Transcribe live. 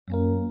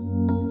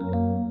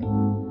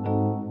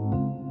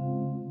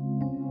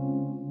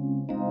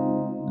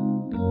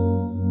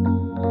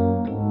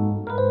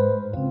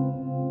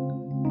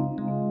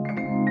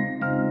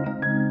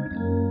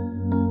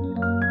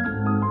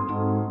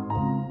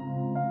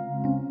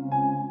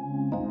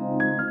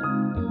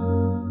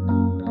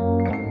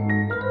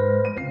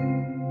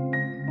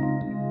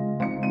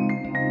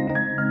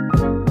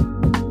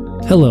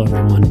Hello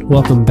everyone,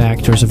 welcome back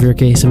to our severe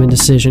case of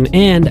indecision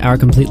and our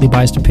completely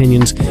biased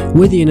opinions.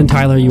 With Ian and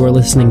Tyler, you are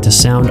listening to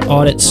Sound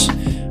Audits.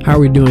 How are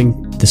we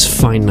doing this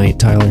fine night,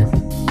 Tyler?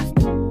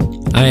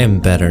 I am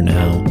better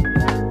now.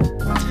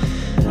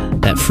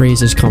 That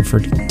phrase is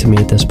comfort to me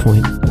at this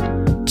point.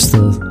 It's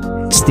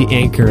the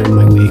anchor in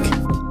my week.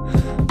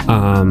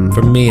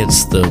 For me,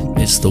 it's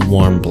the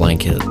warm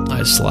blanket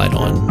I slide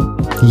on.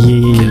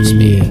 Yeah, gives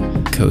me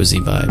cozy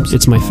vibes.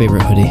 It's my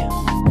favorite hoodie.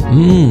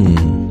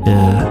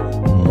 Yeah.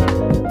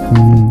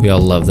 We all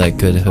love that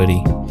good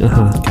hoodie.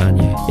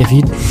 Kanye.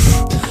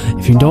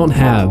 If you don't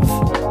have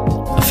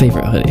a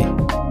favorite hoodie,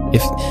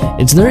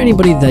 is there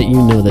anybody that you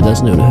know that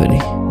doesn't own a hoodie?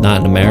 Not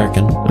an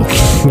American.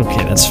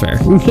 Okay, that's fair.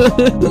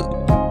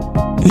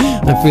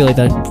 I feel like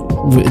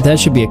that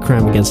should be a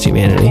crime against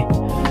humanity.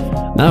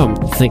 Now I'm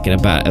thinking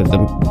about it.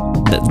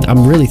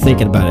 I'm really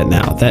thinking about it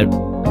now.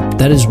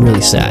 That is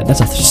really sad.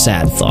 That's a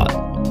sad thought.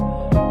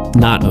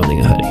 Not owning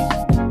a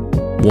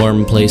hoodie.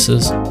 Warm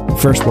places.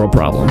 First world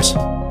problems.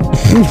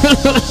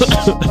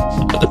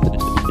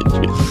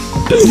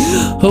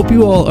 Hope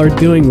you all are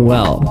doing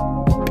well.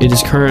 It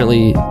is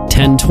currently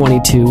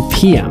 10:22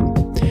 p.m.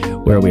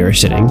 where we are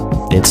sitting.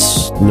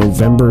 It's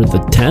November the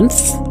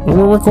 10th when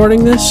we're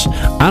recording this.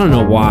 I don't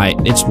know why.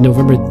 It's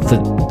November the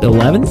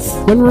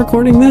 11th when we're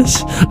recording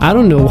this. I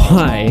don't know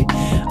why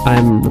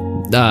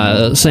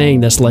I'm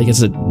saying this like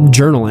it's a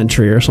journal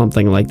entry or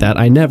something like that.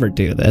 I never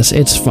do this.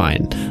 It's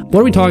fine.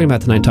 What are we talking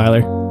about tonight,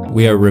 Tyler?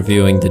 We are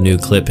reviewing the new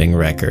clipping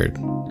record,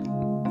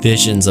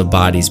 Visions of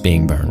Bodies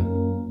Being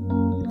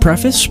Burned.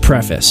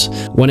 Preface.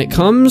 When it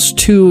comes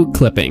to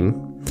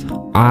clipping,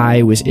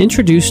 I was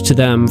introduced to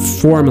them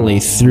formally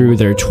through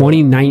their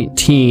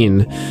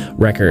 2019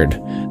 record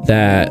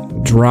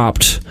that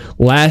dropped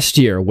last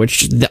year,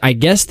 which I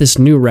guess this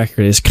new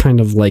record is kind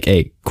of like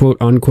a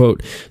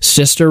quote-unquote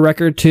sister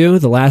record to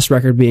the last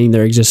record being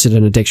There Existed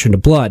an Addiction to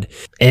Blood.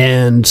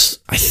 And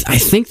I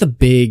think the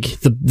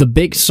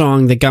big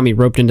song that got me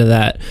roped into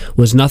that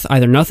was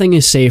either Nothing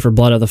Is Safe or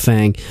Blood of the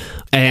Fang.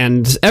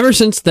 And ever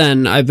since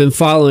then, I've been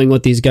following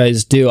what these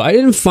guys do. I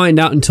didn't find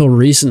out until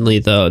recently,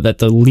 though, that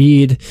the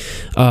lead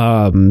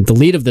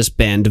of this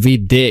band,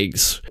 Daveed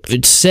Diggs,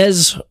 it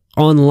says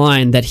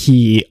online that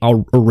he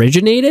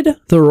originated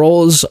the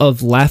roles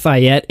of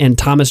Lafayette and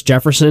Thomas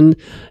Jefferson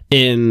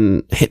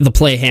in the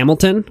play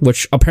Hamilton,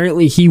 which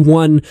apparently he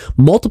won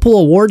multiple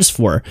awards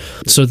for.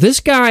 So this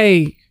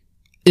guy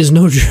is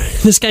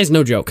this guy's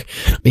no joke.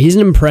 He's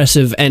an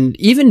impressive, and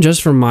even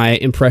just from my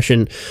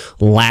impression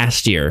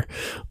last year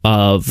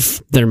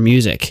of their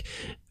music,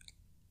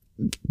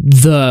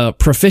 the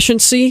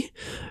proficiency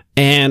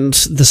and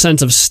the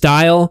sense of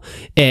style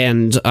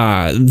and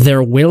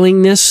their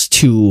willingness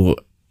to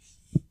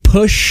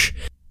push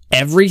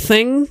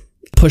everything,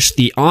 push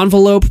the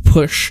envelope,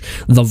 push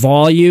the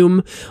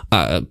volume,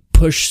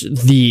 push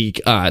the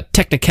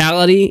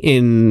technicality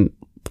in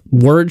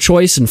word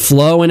choice and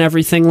flow and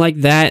everything like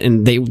that.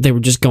 And they were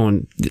just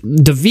going,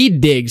 Daveed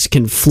Diggs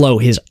can flow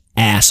his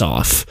ass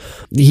off.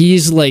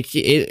 He's like,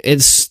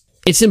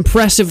 it's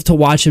impressive to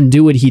watch him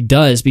do what he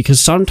does, because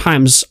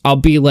sometimes I'll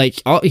be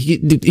like,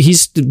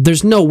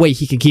 there's no way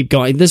he can keep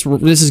going. This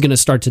is going to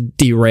start to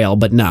derail,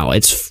 but no,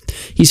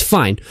 he's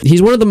fine.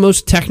 He's one of the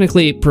most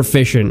technically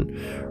proficient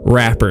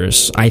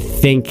rappers, I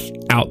think,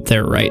 out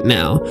there right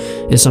now,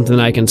 is something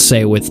that I can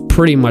say with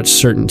pretty much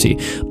certainty.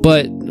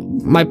 But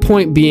my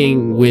point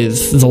being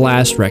with the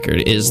last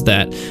record is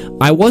that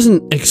I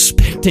wasn't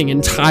expecting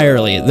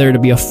entirely there to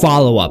be a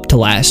follow-up to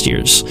last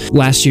year's.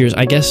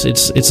 I guess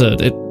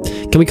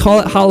can we call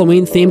it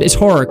Halloween themed? It's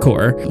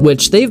horrorcore,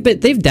 which they've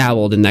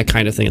dabbled in that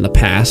kind of thing in the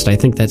past. I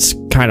think that's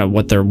kind of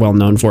what they're well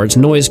known for. It's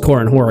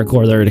noisecore and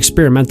horrorcore. They're an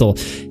experimental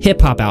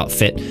hip-hop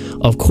outfit,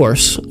 of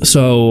course.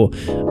 So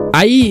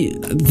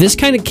this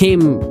kind of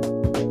came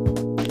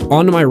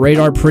onto my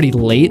radar pretty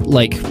late,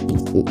 like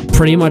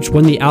pretty much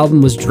when the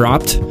album was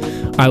dropped.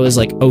 I was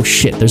like, oh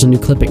shit, there's a new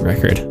clipping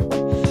record.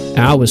 And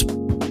I was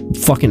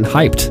fucking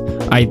hyped.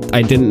 I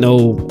didn't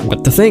know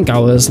what to think. I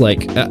was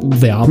like,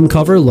 the album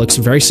cover looks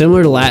very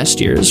similar to last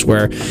year's,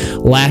 where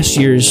last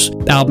year's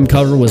album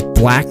cover was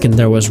black and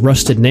there was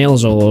rusted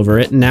nails all over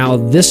it. Now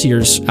this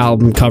year's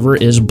album cover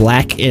is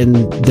black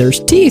and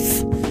there's teeth.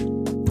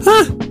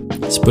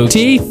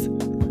 Spooky. Teeth.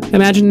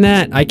 Imagine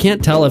that. I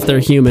can't tell if they're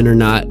human or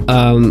not.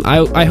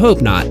 I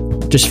hope not,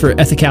 just for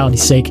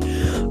ethicality's sake.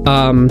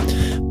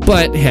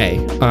 But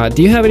hey,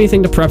 do you have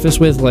anything to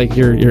preface with, like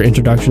your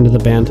introduction to the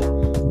band?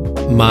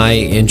 My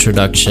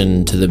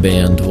introduction to the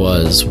band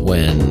was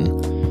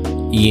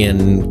when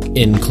Ian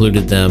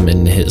included them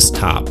in his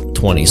top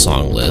 20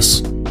 song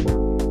list.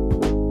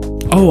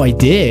 Oh, I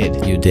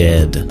did. You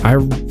did.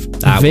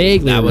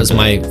 That was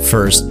my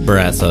first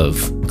breath of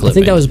clipping. I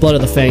think that was Blood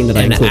of the Fang that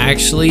I included. And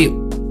actually,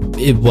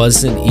 it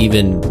wasn't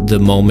even the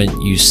moment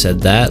you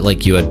said that,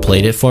 like you had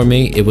played it for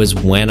me. It was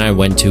when I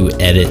went to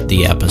edit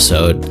the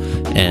episode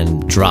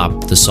and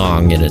dropped the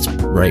song in its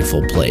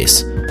rightful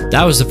place.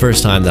 That was the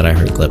first time that I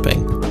heard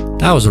clipping.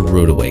 That was a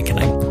rude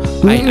awakening.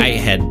 Mm-hmm. I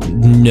had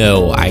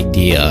no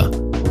idea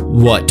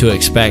what to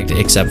expect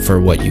except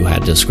for what you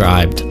had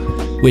described.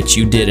 which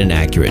you did an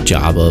accurate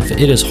job of.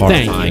 It is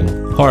horrifying.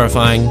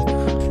 Horrifying.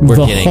 We're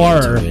getting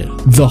into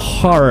it. The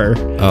horror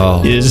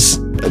is,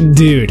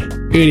 dude,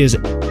 it is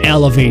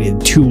elevated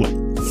to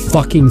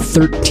fucking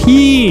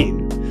 13.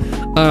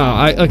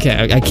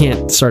 I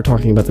can't start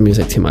talking about the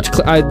music too much.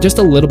 Just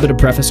a little bit of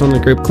preface on the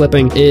group.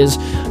 Clipping is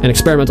an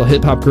experimental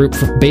hip-hop group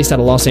based out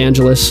of Los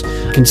Angeles.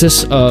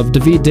 Consists of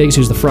David Diggs,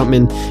 who's the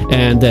frontman,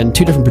 and then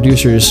two different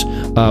producers,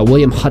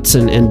 William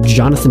Hudson and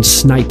Jonathan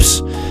Snipes.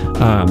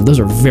 Those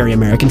are very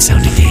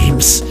American-sounding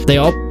names. They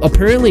all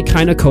apparently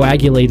kind of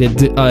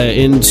coagulated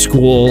in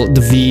school.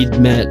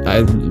 David met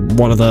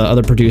one of the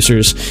other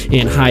producers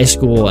in high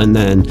school, and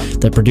then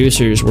the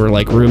producers were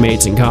like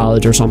roommates in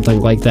college or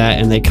something like that,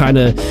 and they kind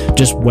of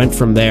just went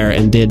from there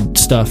and did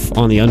stuff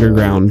on the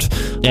underground,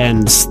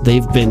 and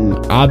they've been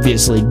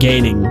obviously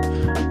gaining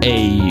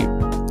a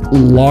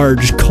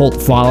large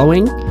cult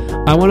following,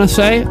 I want to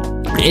say.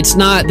 It's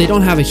not, they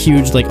don't have a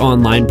huge like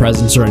online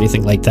presence or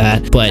anything like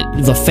that,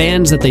 but the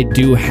fans that they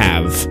do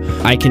have,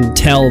 I can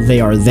tell they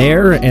are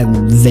there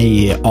and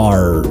they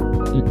are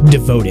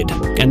devoted,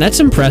 and that's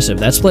impressive.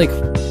 That's like,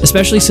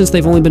 especially since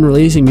they've only been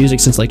releasing music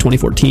since like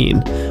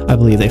 2014. I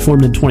believe they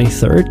formed in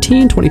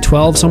 2013,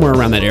 2012, somewhere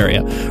around that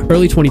area,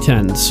 early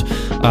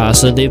 2010s.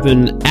 So they've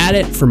been at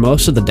it for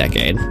most of the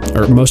decade,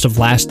 or most of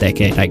last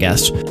decade, I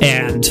guess.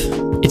 And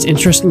it's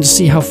interesting to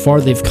see how far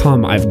they've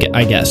come. I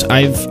guess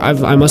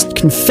I must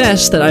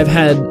confess that I've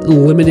had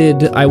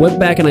limited. I went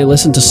back and I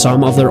listened to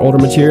some of their older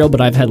material,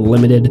 but I've had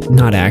limited,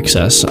 not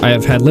access. I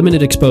have had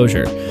limited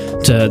exposure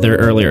to their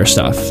earlier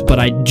stuff, but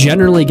I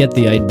generally get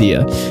the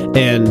idea.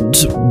 And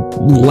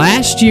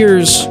last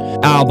year's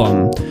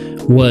album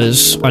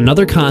was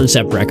another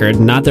concept record,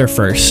 not their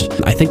first.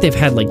 I think they've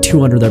had like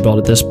 2 under their belt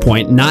at this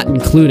point, not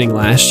including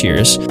last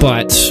year's,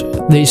 but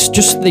they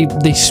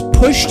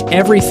pushed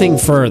everything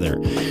further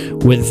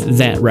with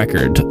that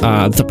record.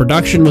 The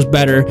production was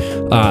better,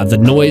 the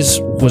noise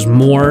was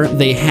more.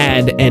 They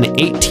had an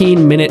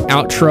 18-minute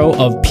outro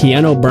of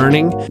piano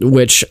burning,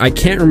 which I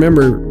can't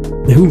remember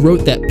who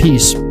wrote that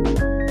piece,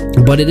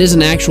 but it is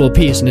an actual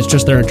piece, and it's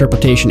just their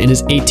interpretation. It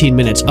is 18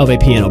 minutes of a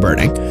piano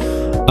burning,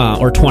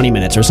 or 20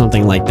 minutes or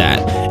something like that.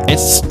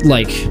 It's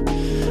like,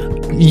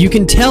 you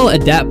can tell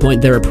at that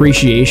point their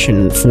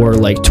appreciation for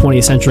like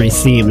 20th century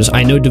themes.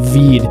 I know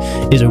David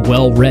is a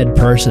well-read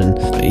person.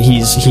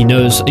 He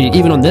knows,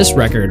 even on this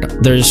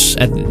record, there's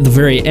at the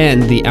very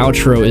end, the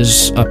outro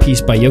is a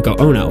piece by Yoko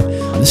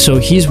Ono. So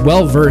he's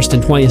well-versed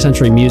in 20th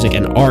century music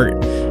and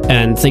art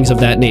and things of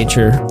that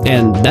nature,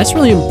 and that's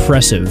really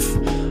impressive.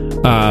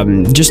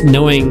 Just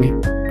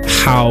knowing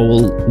how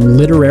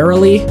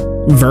literarily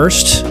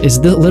versed, is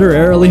the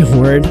literarily a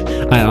word?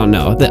 I don't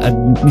know.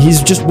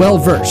 He's just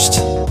well-versed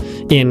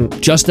in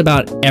just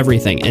about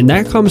everything, and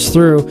that comes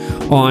through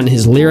on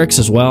his lyrics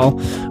as well,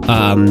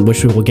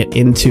 which we will get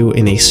into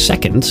in a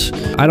second.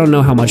 I don't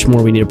know how much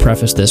more we need to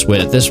preface this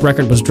with. This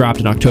record was dropped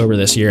in October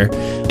this year,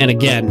 and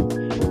again,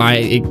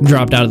 it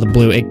dropped out of the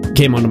blue. It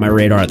came onto my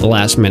radar at the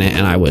last minute,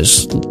 and I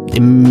was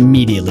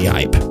immediately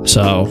hype.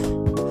 So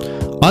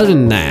other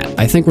than that,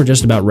 I think we're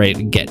just about ready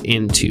to get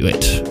into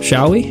it.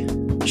 Shall we?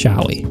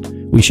 Shall we?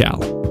 We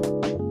shall.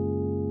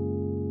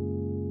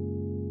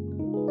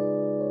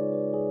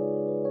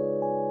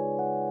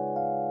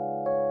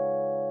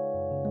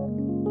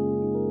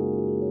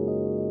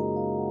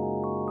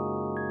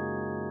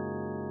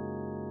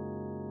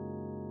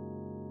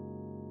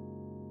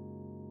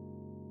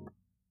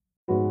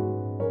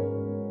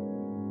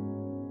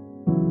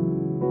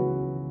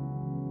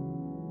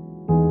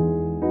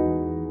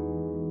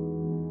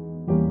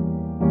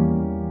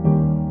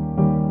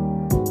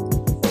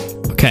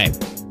 Okay.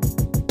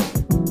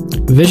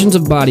 Visions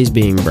of Bodies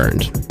Being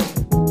Burned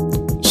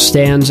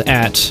stands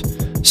at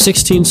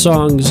 16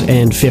 songs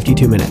and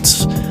 52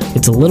 minutes.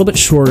 It's a little bit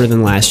shorter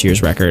than last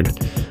year's record,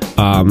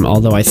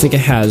 although I think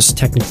it has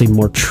technically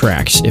more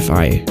tracks, if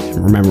I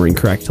am remembering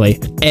correctly.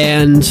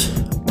 And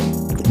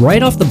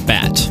right off the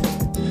bat,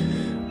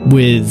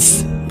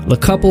 with the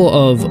couple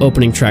of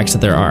opening tracks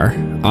that there are,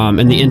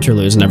 and the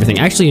interludes and everything.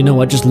 Actually, you know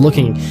what? Just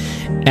looking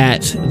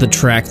at the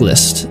track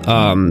list,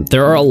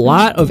 there are a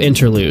lot of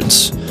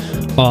interludes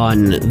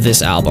on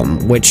this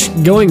album, which,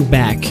 going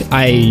back,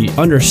 I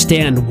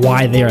understand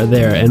why they are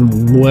there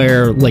and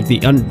where, like,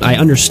 I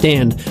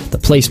understand the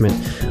placement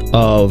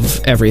of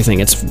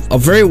everything. It's a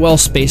very well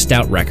spaced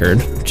out record,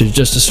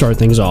 just to start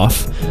things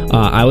off.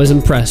 I was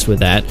impressed with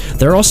that.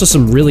 There are also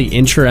some really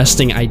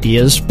interesting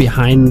ideas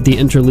behind the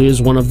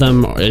interludes. One of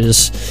them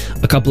is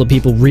a couple of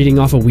people reading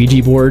off a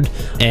Ouija board,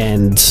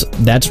 and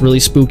that's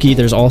really spooky.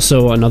 There's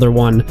also another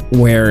one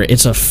where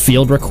it's a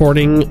field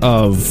recording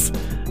of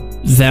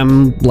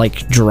them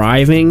like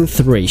driving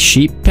through a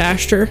sheep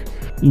pasture.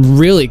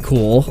 Really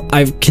cool.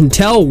 I can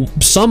tell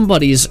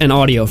somebody's an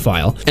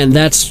audiophile, and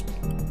that's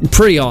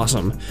pretty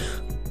awesome.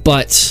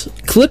 But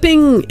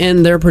Clipping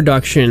and their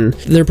production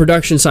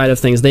side of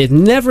things, they've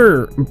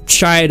never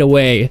shied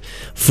away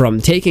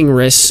from taking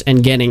risks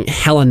and getting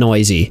hella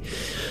noisy.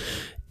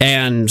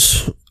 And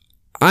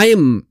I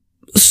am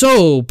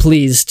so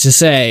pleased to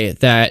say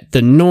that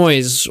the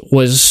noise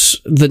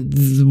was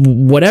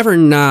whatever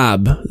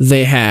knob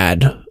they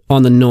had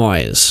on the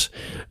noise,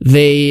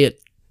 they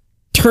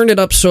turned it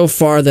up so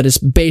far that it's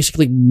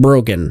basically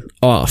broken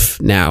off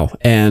now,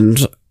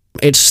 and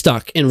it's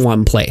stuck in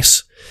one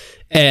place.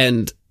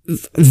 And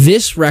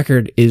this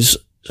record is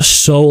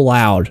so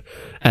loud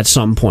at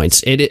some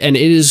points. It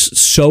is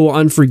so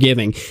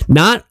unforgiving.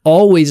 Not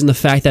always in the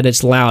fact that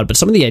it's loud, but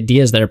some of the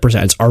ideas that it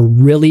presents are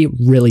really,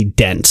 really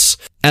dense.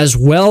 As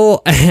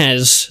well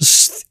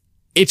as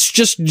it's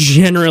just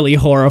generally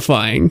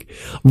horrifying.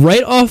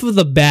 Right off of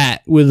the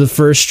bat with the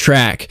first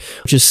track,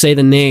 just say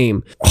the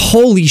name.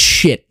 Holy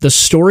shit, the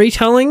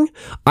storytelling.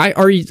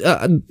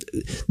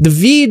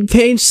 David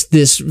paints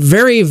this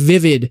very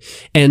vivid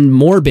and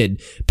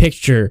morbid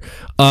picture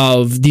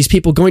of these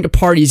people going to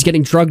parties,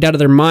 getting drugged out of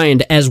their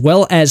mind, as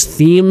well as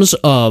themes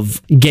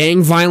of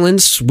gang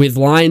violence with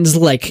lines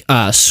like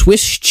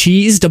Swiss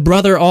cheesed a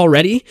brother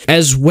already,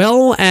 as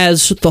well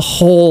as the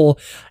whole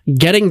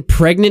getting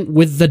pregnant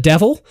with the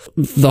devil,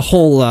 the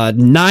whole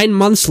 9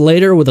 months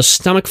later with a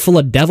stomach full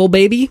of devil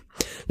baby.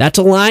 That's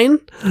a line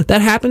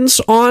that happens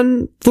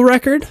on the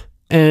record,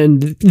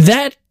 and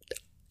that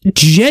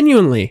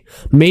genuinely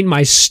made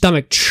my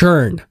stomach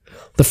churn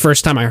the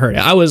first time I heard it.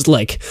 I was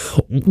like,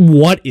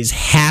 what is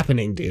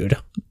happening, dude?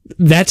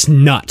 That's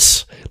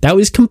nuts. That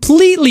was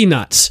completely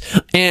nuts.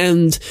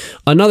 And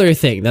another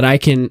thing that I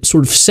can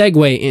sort of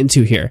segue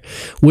into here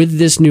with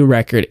this new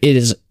record,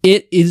 it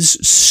is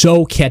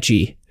so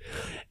catchy.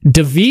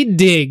 David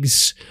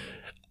Diggs,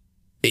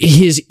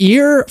 his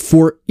ear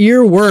for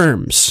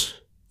earworms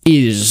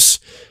is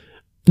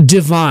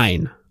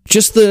divine.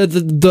 Just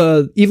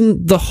the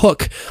even the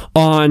hook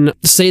on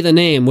Say the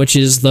Name, which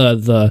is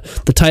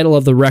the title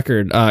of the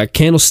record,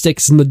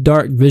 candlesticks in the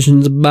dark,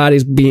 visions of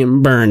bodies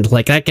being burned.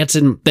 Like, that gets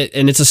in,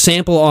 and it's a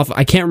sample off,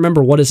 I can't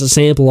remember what it's a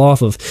sample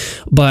off of,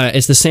 but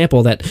it's the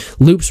sample that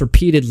loops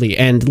repeatedly,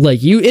 and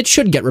like, it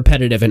should get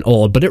repetitive and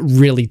old, but it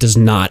really does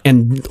not.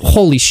 And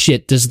holy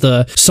shit, does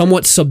the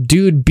somewhat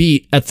subdued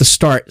beat at the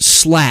start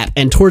slap,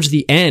 and towards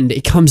the end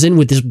it comes in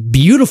with this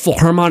beautiful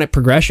harmonic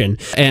progression.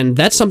 And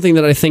that's something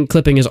that I think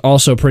Clipping is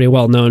also pretty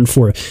well known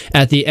for,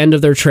 at the end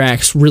of their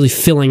tracks, really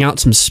filling out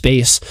some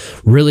space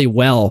really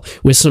well,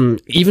 with some,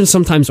 even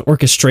sometimes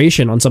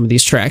orchestration on some of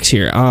these tracks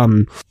here.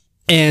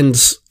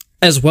 And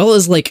as well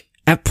as, like,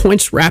 at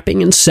points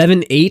rapping in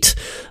 7/8,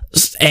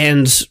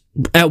 and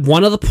at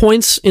one of the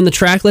points in the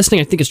track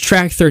listing, I think it's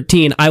track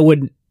 13, I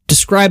would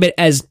describe it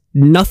as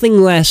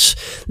nothing less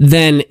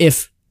than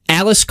if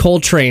Alice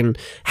Coltrane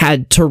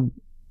had to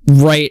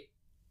write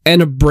an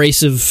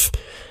abrasive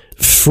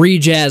free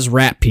jazz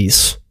rap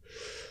piece.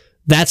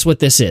 That's what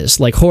this is,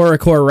 like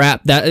horrorcore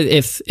rap. That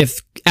if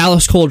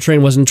Alice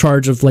Coltrane was in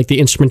charge of, like, the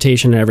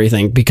instrumentation and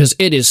everything, because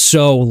it is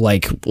so,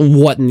 like,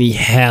 what in the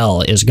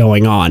hell is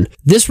going on?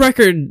 This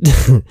record,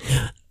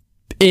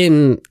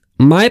 in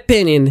my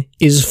opinion,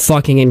 is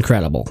fucking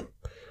incredible,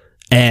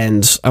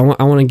 and I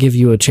want to give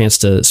you a chance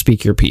to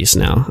speak your piece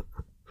now.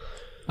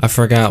 I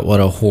forgot what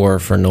a whore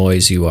for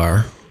noise you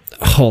are.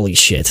 Holy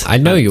shit. I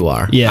know you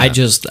are. Yeah.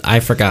 I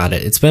forgot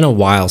it. It's been a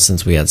while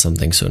since we had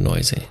something so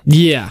noisy.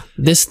 Yeah.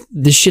 This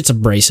shit's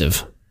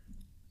abrasive.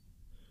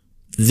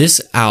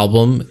 This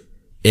album,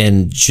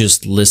 and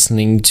just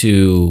listening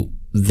to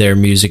their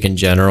music in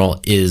general,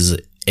 is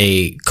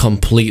a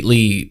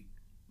completely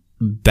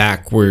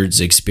backwards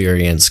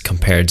experience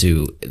compared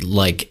to,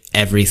 like,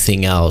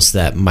 everything else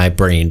that my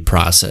brain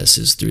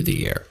processes through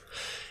the ear.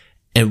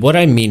 And what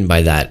I mean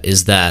by that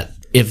is that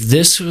if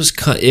this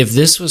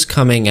was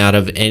coming out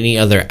of any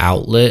other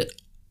outlet,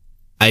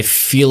 I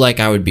feel like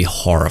I would be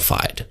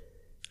horrified.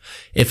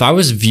 If I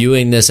was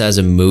viewing this as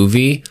a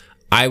movie,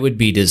 I would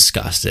be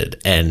disgusted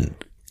and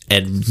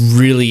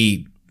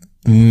really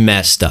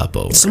messed up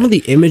over Some of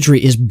the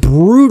imagery is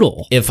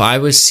brutal. If I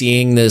was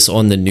seeing this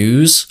on the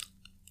news,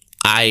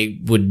 I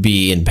would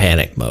be in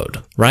panic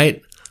mode,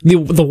 right?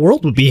 The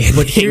world would be.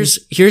 But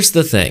here's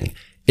the thing,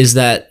 is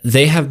that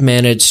they have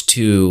managed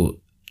to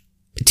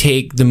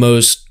take the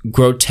most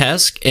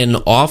grotesque and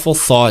awful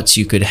thoughts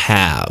you could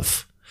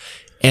have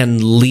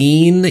and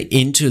lean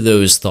into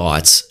those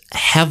thoughts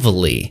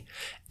heavily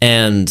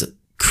and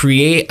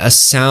create a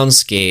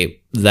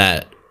soundscape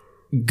that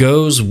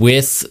goes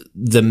with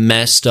the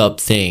messed up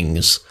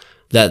things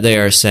that they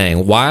are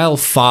saying, while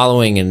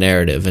following a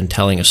narrative and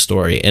telling a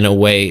story in a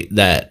way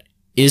that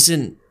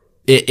isn't,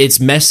 it's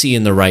messy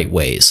in the right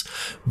ways,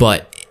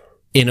 but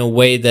in a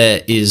way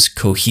that is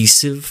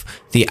cohesive.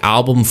 The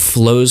album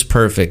flows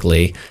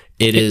perfectly.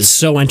 It's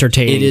so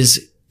entertaining.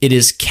 It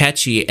is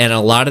catchy, and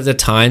a lot of the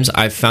times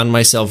I've found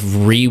myself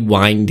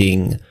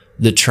rewinding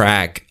the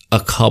track a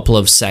couple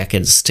of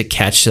seconds to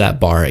catch that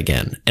bar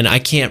again. And I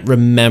can't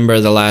remember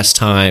the last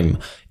time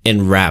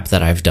in rap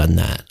that I've done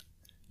that.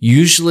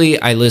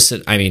 Usually I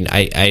listen, I mean,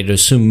 I'd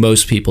assume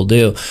most people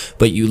do,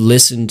 but you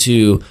listen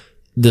to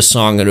the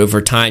song, and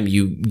over time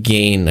you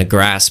gain a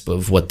grasp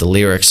of what the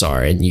lyrics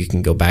are, and you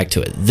can go back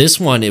to it. This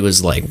one, it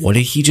was like, what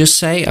did he just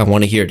say? I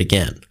want to hear it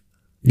again.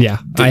 Yeah,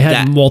 I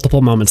had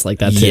multiple moments like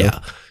that too. Yeah.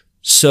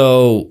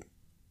 So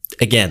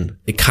again,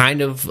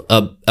 kind of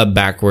a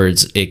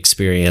backwards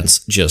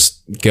experience,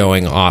 just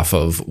going off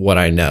of what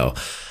I know.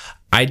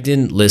 I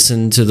didn't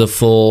listen to the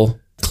full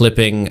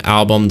Clipping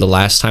album the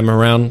last time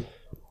around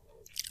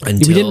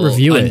until we didn't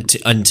review it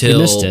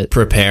until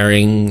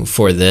preparing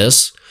for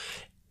this.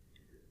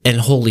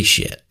 And holy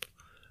shit,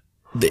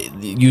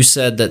 you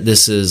said that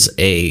this is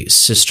a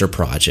sister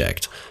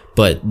project,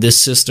 but this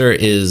sister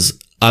is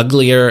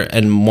uglier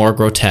and more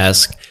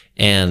grotesque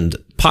and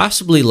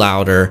possibly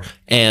louder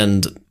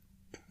and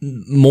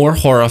more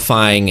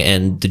horrifying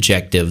and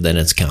dejective than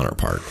its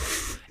counterpart.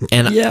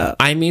 And yeah.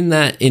 I mean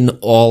that in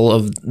all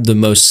of the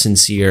most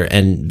sincere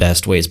and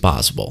best ways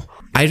possible.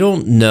 I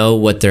don't know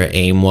what their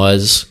aim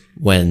was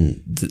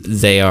when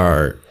they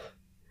are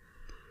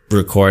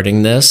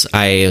recording this.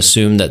 I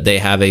assume that they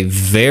have a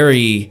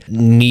very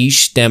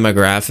niche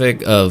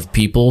demographic of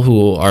people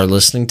who are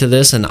listening to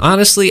this. And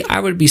honestly,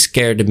 I would be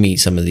scared to meet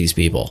some of these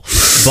people.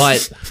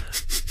 But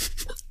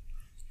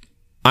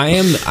I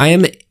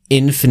am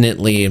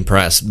infinitely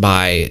impressed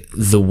by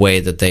the way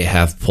that they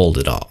have pulled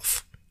it off.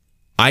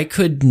 I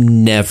could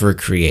never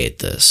create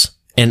this.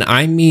 And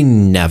I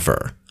mean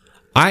never.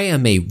 I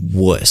am a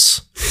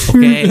wuss.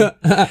 Okay?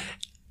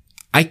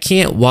 I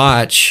can't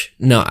watch...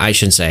 No, I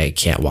shouldn't say I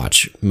can't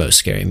watch most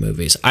scary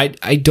movies. I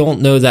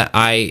don't know that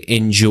I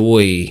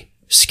enjoy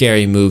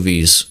scary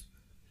movies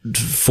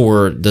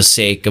for the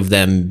sake of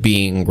them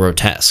being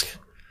grotesque.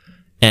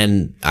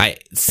 And I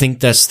think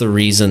that's the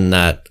reason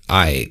that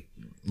I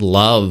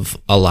love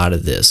a lot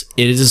of this.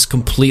 It is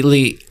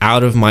completely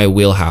out of my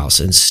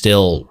wheelhouse, and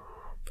still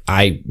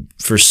I,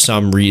 for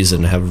some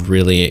reason, have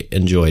really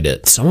enjoyed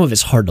it. Some of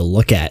it's hard to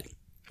look at.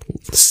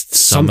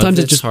 Sometimes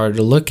it's just hard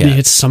to look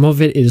at. Some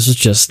of it is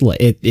just like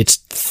it's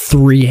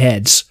three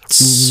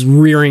heads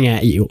rearing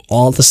at you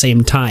all at the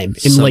same time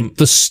in like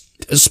the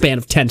span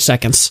of 10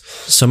 seconds.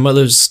 Some of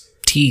those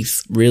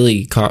teeth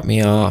really caught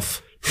me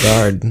off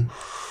guard.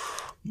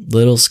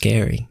 Little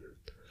scary.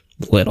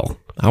 Little.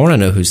 I want to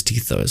know whose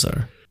teeth those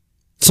are.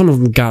 Some of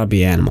them gotta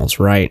be animals,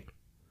 right?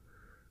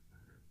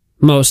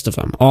 Most of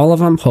them. All of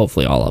them?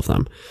 Hopefully all of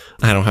them.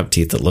 I don't have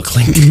teeth that look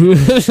like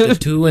the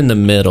two in the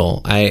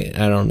middle. I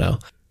don't know.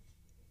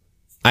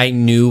 I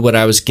knew what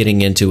I was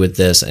getting into with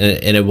this,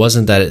 and it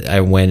wasn't that I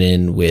went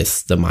in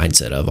with the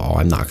mindset of, oh,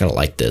 I'm not going to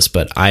like this,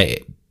 but I,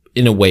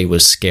 in a way,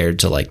 was scared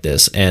to like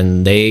this,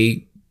 and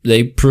they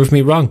proved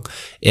me wrong.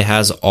 It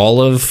has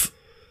all of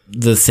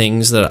the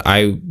things that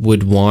I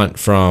would want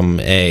from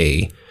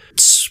a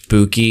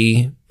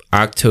spooky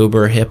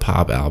October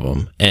hip-hop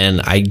album,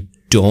 and I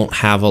don't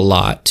have a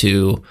lot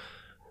to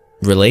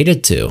relate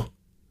it to.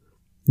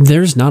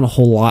 There's not a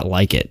whole lot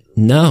like it.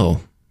 No,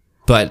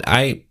 but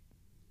I'm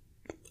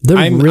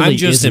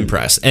just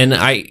impressed, and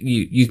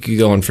you could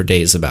go on for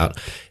days about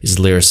his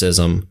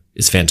lyricism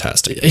is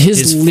fantastic.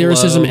 His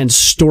lyricism and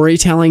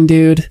storytelling,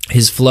 dude.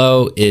 His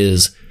flow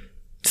is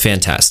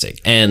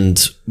fantastic,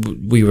 and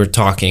we were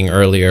talking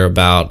earlier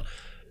about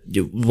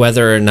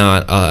whether or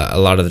not a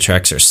lot of the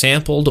tracks are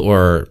sampled,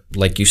 or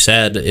like you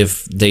said,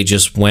 if they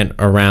just went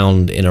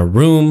around in a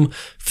room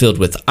filled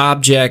with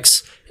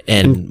objects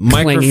and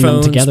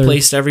microphones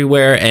placed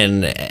everywhere,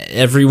 and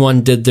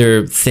everyone did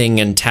their thing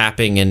and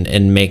tapping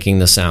and making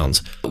the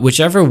sounds.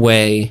 Whichever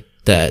way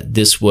that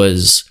this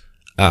was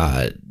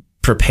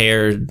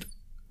prepared,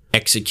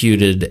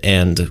 executed,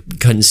 and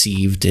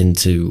conceived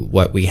into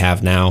what we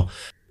have now,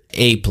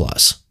 A+.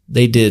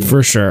 They did,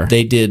 for sure.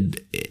 They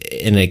did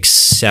an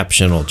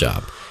exceptional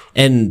job,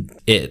 and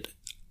it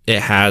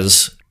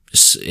has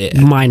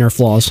minor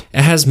flaws.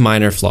 It has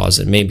minor flaws,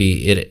 and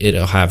maybe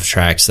it'll have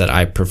tracks that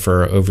I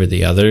prefer over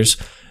the others,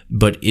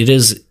 but it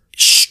is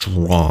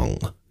strong.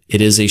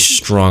 It is a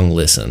strong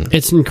listen.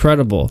 It's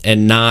incredible,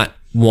 and not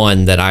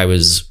one that I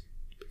was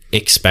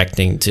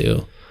expecting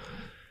to.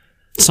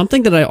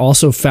 Something that I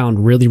also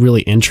found really,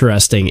 really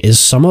interesting is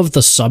some of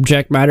the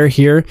subject matter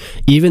here,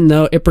 even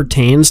though it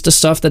pertains to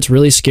stuff that's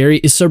really scary,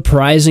 is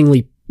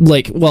surprisingly,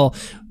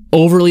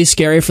 overly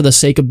scary for the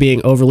sake of being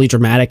overly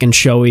dramatic and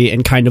showy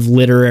and kind of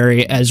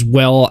literary, as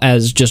well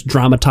as just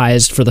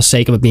dramatized for the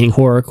sake of it being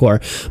horrorcore.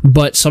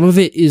 But some of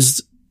it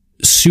is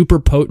super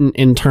potent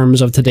in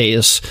terms of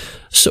today's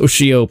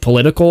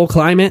socio-political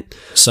climate.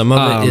 Some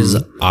of it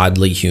is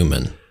oddly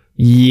human.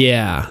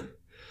 Yeah.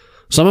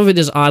 Some of it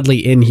is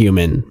oddly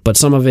inhuman, but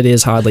some of it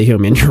is oddly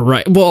human. You're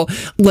right. Well,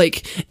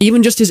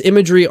 even just his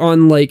imagery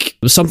on,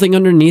 Something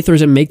Underneath or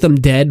is it Make Them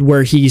Dead,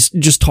 where he's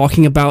just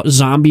talking about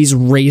zombies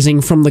raising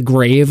from the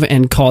grave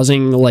and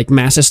causing,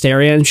 mass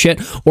hysteria and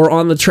shit. Or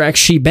on the track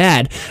She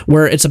Bad,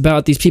 where it's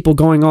about these people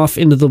going off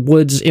into the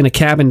woods in a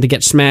cabin to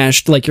get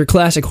smashed. Like your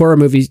classic horror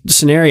movie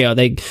scenario.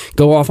 They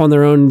go off on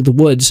their own in the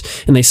woods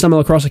and they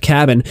stumble across a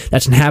cabin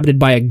that's inhabited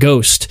by a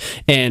ghost.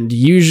 And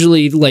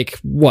usually,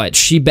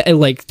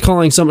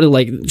 calling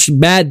somebody she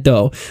bad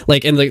though,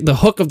 and the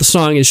hook of the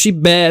song is she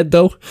bad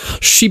though,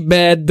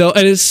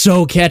 and it's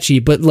so catchy,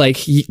 but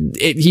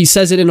he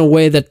says it in a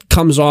way that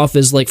comes off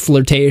as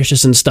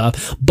flirtatious and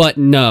stuff, but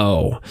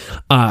no,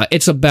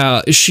 it's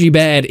about she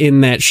bad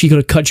in that she could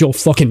have cut your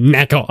fucking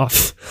neck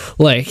off.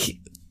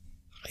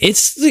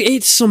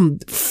 It's some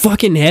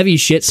fucking heavy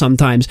shit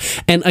sometimes.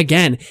 And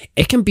again,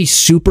 it can be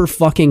super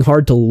fucking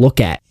hard to look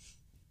at.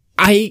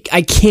 I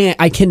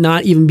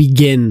cannot even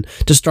begin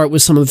to start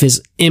with some of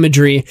his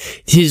imagery,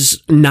 his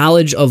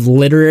knowledge of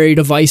literary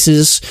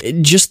devices,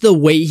 just the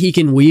way he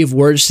can weave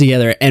words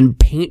together and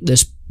paint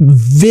this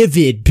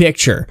vivid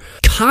picture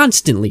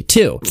constantly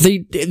too.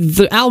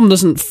 The album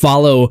doesn't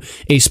follow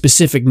a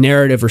specific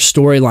narrative or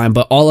storyline,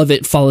 but all of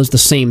it follows the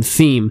same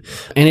theme,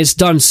 and it's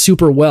done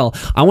super well.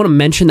 I want to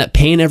mention that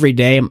Pain Every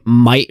Day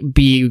might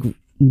be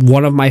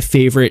one of my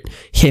favorite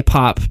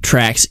hip-hop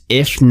tracks,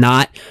 if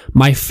not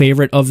my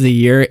favorite of the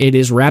year. It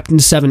is wrapped in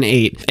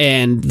 7/8,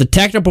 and the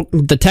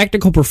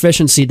technical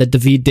proficiency that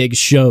Daveed Diggs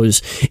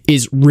shows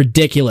is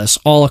ridiculous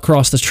all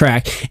across the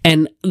track.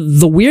 And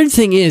the weird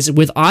thing is,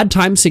 with odd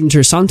time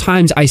signatures,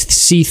 sometimes I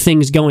see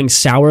things going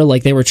sour,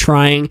 like they were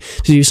trying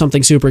to do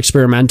something super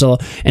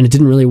experimental and it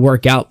didn't really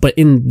work out. But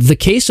in the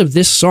case of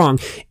this song,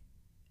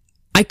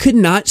 I could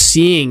not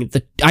see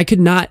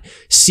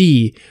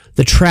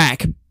the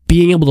track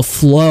being able to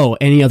flow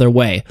any other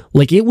way.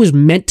 Like, it was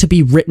meant to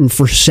be written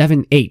for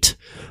 7/8.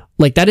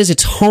 Like, that is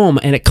its home,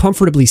 and it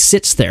comfortably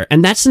sits there,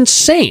 and that's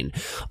insane.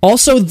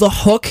 Also, the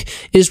hook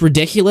is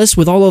ridiculous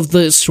with all of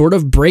the sort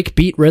of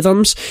breakbeat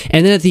rhythms,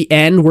 and then at the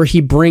end where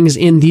he brings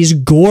in these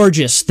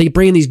gorgeous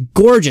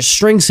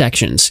string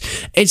sections.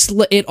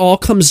 It all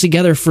comes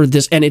together for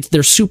this, and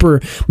they're super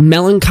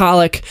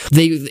melancholic.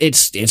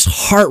 It's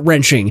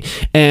heart-wrenching,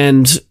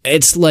 and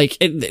it's like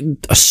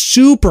a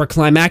super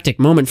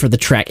climactic moment for the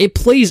track. It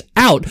plays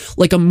out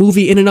like a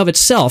movie in and of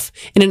itself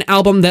in an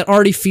album that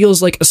already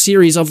feels like a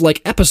series of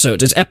like episodes.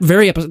 It's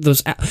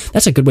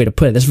that's a good way to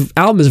put it. This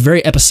album is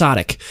very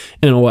episodic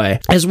in a way,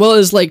 as well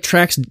as like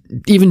tracks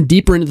even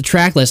deeper into the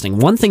track listing.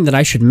 One thing that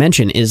I should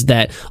mention is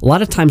that a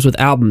lot of times with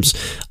albums,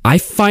 I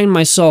find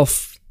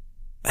myself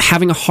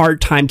having a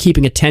hard time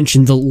keeping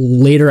attention the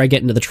later I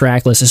get into the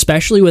track list,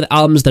 especially with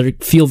albums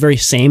that feel very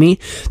samey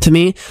to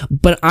me.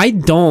 But I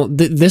don't,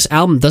 this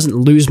album doesn't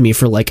lose me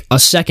for like a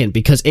second,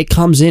 because it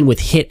comes in with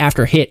hit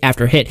after hit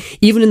after hit,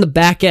 even in the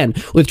back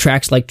end with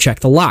tracks like Check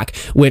the Lock,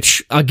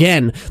 which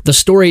again, the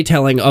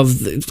storytelling of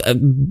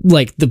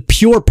like the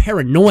pure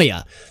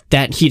paranoia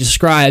that he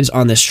describes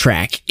on this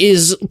track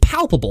is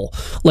palpable.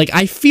 Like,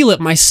 I feel it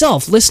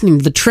myself listening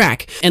to the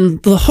track,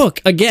 and the hook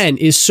again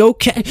is so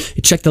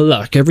check the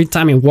lock every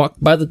time you walk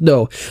by the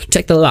door.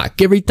 Check the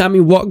lock every time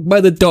you walk by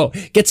the door.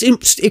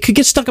 It could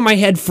get stuck in my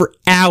head for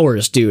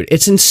hours, dude.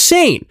 It's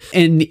insane.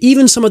 And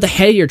even some of the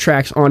headier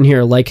tracks on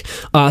here, like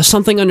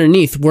Something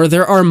Underneath, where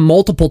there are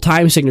multiple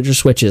time signature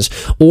switches,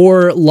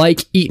 or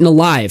like Eaten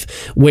Alive,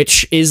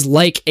 which is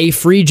like a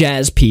free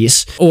jazz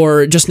piece,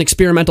 or just an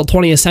experimental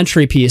 20th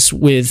century piece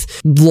with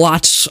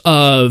lots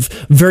of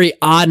very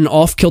odd and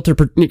off-kilter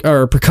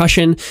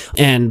percussion.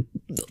 And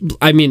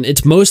I mean,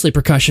 it's mostly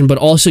percussion, but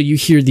also you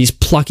hear these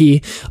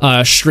plucky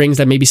strings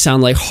that maybe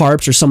sound like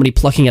harps, or somebody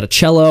plucking at a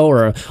cello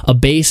or a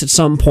bass at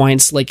some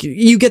points. Like,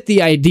 you get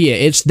the idea.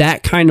 It's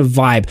that kind of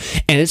vibe,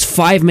 and it's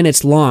 5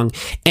 minutes long,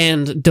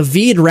 and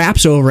Daveed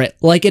raps over it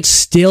like it's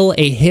still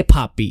a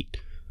hip-hop beat.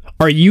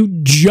 Are you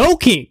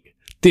joking?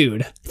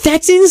 Dude,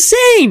 that's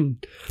insane.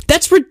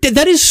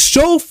 That is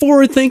so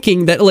forward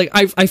thinking that, like,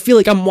 I feel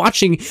like I'm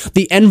watching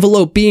the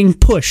envelope being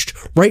pushed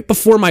right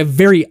before my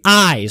very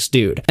eyes,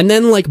 dude. And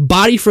then, like,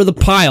 Body for the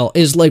Pile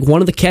is like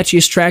one of the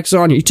catchiest tracks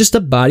on here. Just a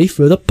body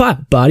for the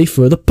pile, body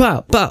for the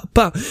pile,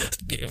 pile.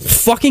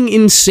 Fucking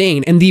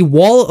insane. And the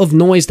wall of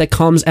noise that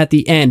comes at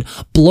the end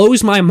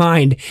blows my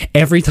mind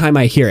every time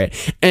I hear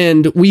it.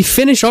 And we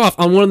finish off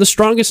on one of the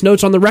strongest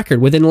notes on the record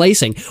with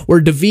Enlacing,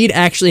 where Daveed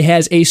actually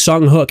has a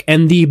sung hook,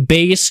 and the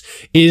bass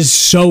is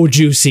so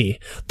juicy.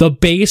 The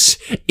bass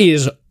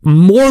is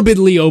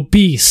morbidly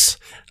obese.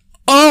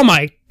 Oh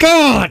my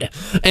God!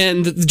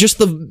 And just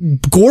the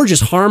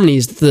gorgeous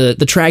harmonies the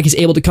track is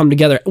able to come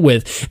together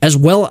with, as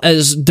well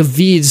as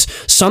Daveed's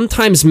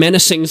sometimes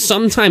menacing,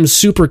 sometimes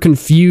super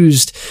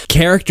confused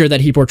character that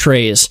he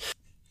portrays.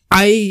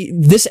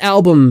 This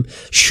album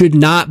should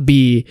not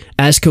be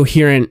as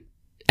coherent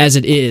as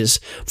it is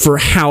for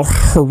how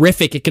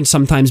horrific it can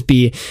sometimes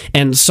be,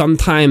 and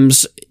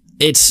sometimes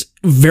it's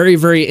very,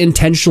 very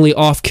intentionally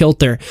off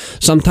kilter.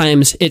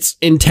 Sometimes it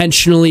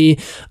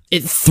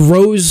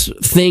throws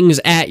things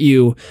at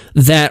you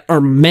that are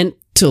meant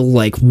to,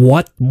 like,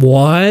 what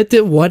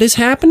is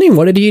happening?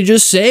 What did he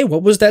just say?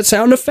 What was that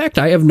sound effect?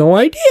 I have no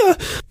idea.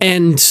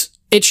 And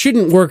it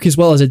shouldn't work as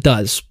well as it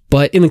does.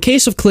 But in the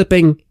case of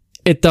Clipping,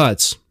 it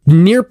does.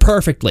 Near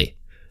perfectly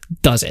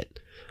does it.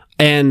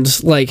 And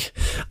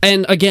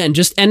again,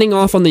 just ending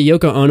off on the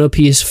Yoko Ono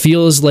piece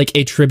feels like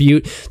a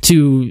tribute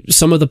to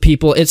some of the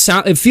people. It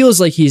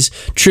feels like he's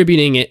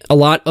tributing a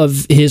lot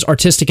of his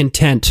artistic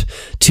intent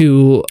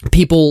to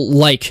people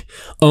like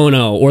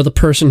Ono, or the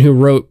person who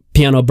wrote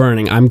Piano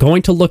Burning. I'm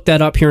going to look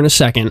that up here in a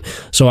second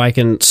so I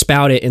can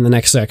spout it in the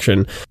next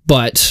section.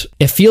 But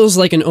it feels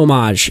like an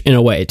homage in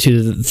a way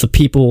to the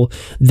people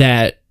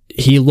that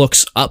he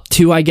looks up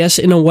to, I guess,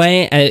 in a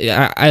way,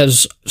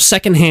 as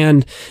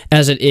secondhand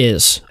as it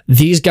is.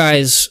 These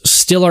guys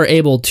still are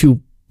able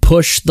to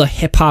push the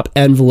hip hop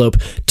envelope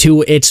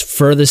to its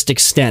furthest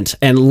extent.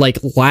 And like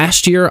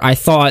last year, I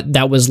thought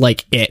that was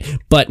like it,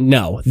 but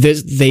no,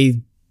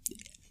 they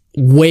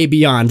way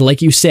beyond.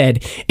 Like you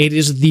said, it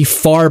is the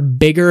far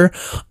bigger,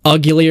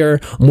 uglier,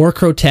 more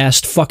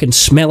grotesque, fucking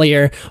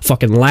smellier,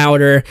 fucking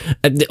louder.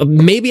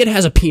 Maybe it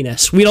has a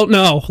penis. We don't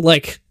know.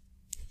 Like,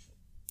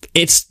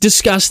 it's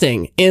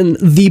disgusting in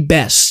the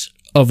best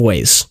of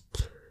ways.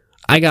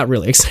 I got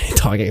really excited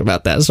talking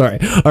about that. Sorry.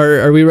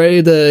 Are we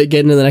ready to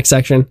get into the next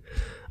section?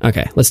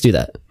 Okay, let's do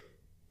that.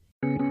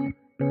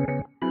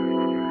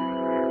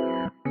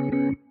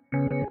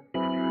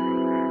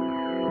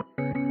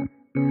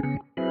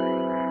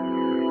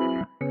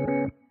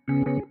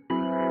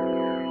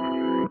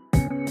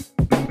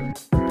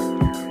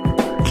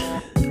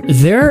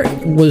 There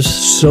was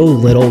so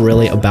little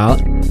really about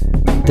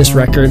this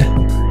record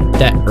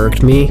that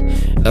irked me.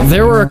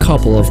 There were a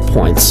couple of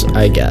points,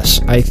 I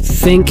guess. I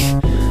think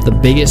the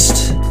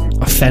biggest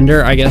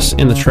offender, I guess,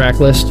 in the track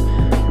list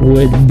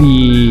would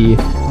be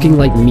Looking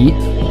Like Meat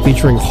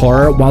featuring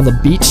Horror. While the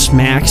beat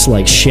smacks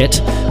like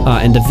shit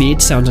and the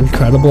beat sounds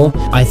incredible,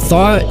 I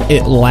thought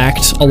it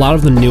lacked a lot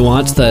of the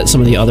nuance that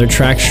some of the other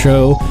tracks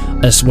show,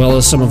 as well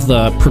as some of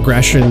the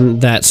progression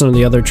that some of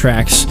the other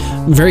tracks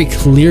very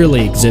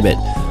clearly exhibit.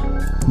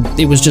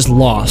 It was just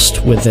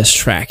lost with this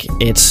track.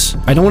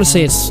 I don't want to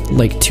say it's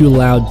like too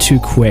loud, too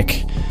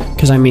quick,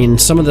 because I mean,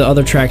 some of the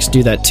other tracks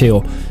do that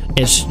too.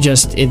 It's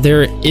just,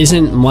 there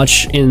isn't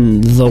much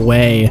in the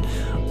way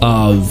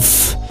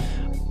of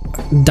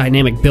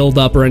dynamic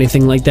build-up or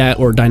anything like that,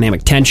 or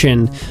dynamic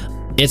tension.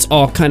 It's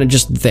all kind of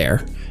just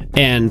there.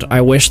 And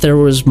I wish there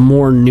was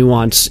more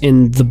nuance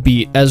in the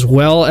beat, as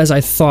well as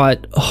I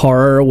thought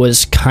Horror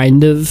was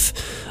kind of,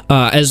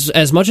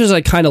 as much as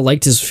I kind of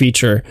liked his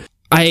feature,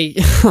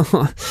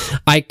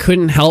 I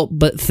couldn't help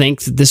but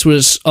think that this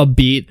was a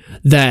beat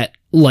that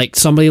like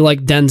somebody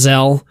like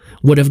Denzel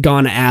would have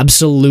gone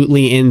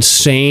absolutely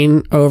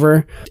insane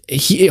over.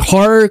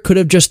 Horror could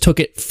have just took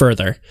it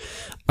further,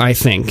 I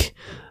think.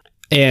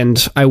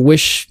 And I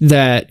wish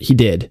that he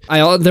did.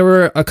 There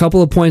were a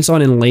couple of points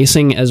on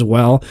enlacing as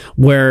well,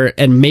 where,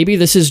 and maybe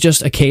this is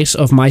just a case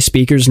of my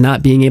speakers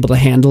not being able to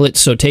handle it,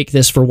 so take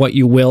this for what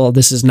you will.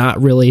 This is not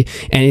really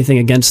anything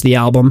against the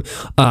album.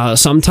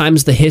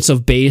 Sometimes the hits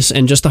of bass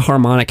and just the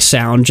harmonic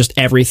sound, just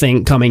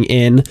everything coming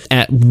in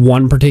at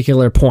one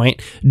particular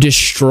point,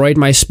 destroyed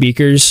my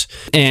speakers,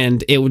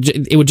 and it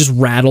would just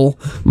rattle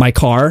my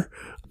car.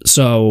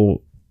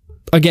 So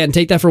again,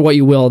 take that for what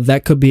you will.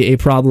 That could be a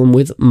problem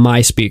with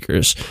my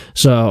speakers.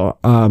 So,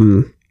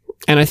 and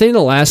I think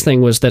the last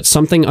thing was that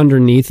Something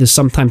Underneath is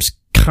sometimes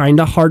kind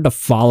of hard to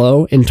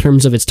follow in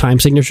terms of its time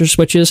signature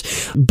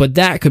switches, but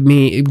that could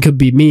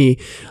be me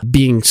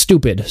being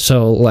stupid.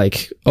 So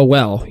like, oh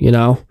well, you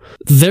know,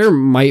 there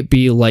might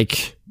be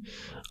like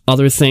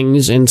other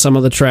things in some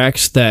of the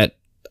tracks that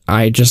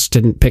I just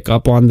didn't pick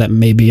up on that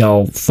maybe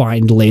I'll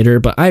find later,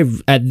 but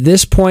at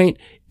this point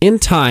in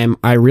time,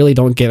 I really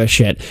don't give a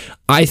shit.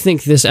 I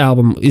think this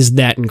album is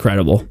that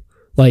incredible.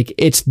 Like,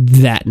 it's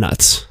that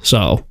nuts.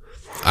 So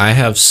I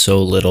have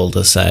so little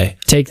to say.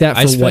 Take that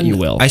for what you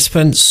will. I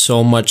spent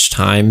so much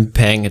time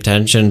paying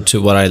attention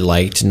to what I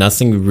liked.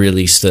 Nothing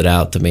really stood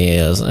out to me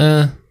as,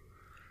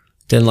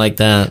 didn't like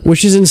that.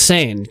 Which is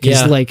insane.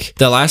 Yeah. Like,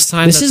 the last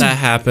time that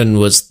happened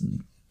was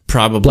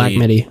probably Black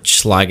Midi.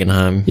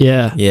 Schlagenheim.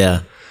 Yeah.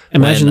 Yeah.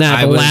 Imagine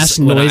that, the last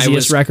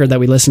noisiest record that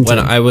we listened to.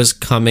 When I was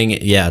coming,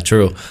 yeah,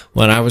 true.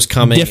 When I was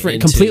coming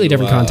completely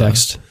different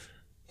context.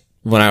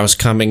 When I was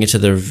coming into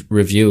the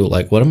review,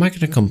 like, what am I going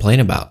to complain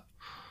about?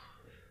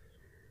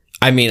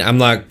 I mean, I'm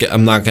not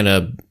going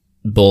to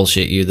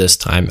bullshit you this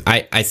time.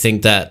 I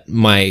think that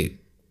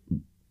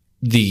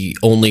the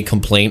only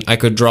complaint I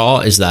could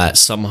draw is that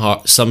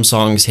some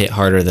songs hit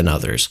harder than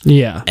others.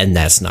 Yeah. And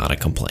that's not a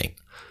complaint.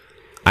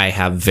 I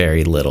have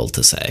very little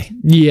to say.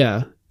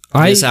 Yeah.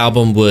 This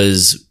album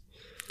was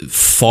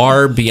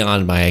far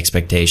beyond my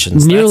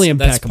expectations. Nearly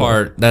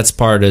impeccable. That's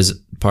part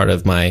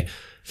of my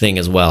thing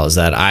as well, is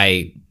that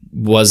I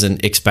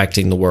wasn't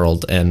expecting the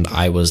world, and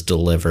I was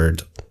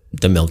delivered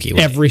the Milky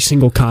Way. Every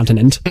single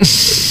continent.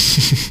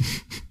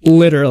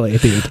 Literally,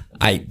 dude.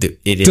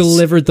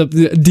 Delivered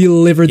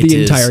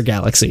the entire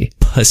galaxy.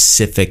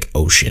 Pacific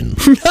Ocean.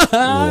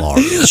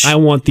 Large. I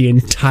want the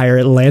entire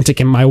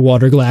Atlantic in my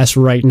water glass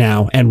right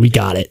now, and we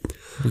got it.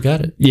 We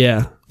got it.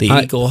 Yeah. The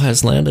eagle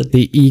has landed.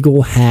 The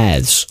eagle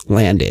has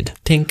landed.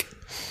 Tink.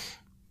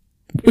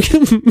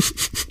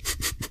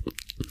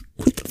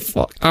 What the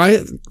fuck?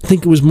 I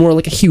think it was more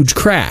like a huge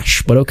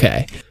crash, but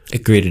okay.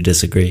 Agree to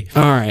disagree.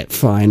 All right,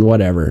 fine,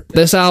 whatever.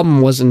 This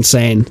album was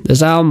insane.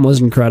 This album was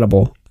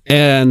incredible.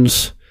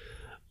 And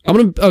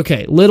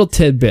okay, little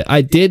tidbit.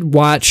 I did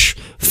watch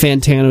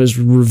Fantano's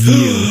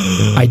review.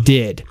 I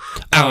did.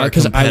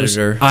 Because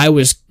I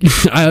was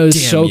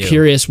so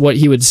curious what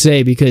he would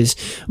say, because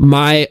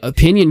my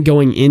opinion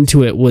going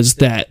into it was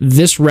that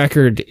this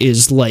record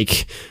is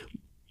like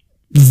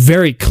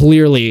very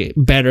clearly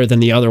better than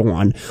the other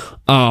one,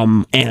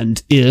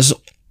 and is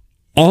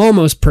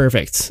almost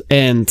perfect.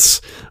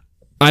 And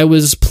I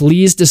was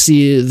pleased to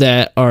see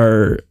that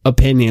our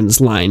opinions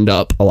lined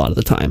up a lot of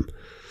the time.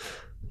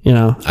 You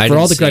know, for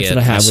all the gripes that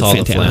I have with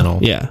Fantano.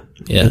 Yeah,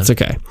 it's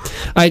okay.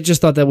 I just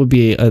thought that would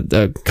be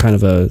a kind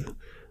of a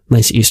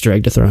nice Easter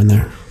egg to throw in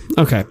there.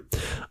 Okay.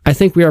 I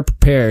think we are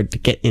prepared to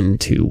get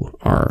into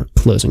our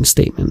closing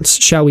statements.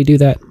 Shall we do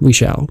that? We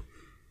shall.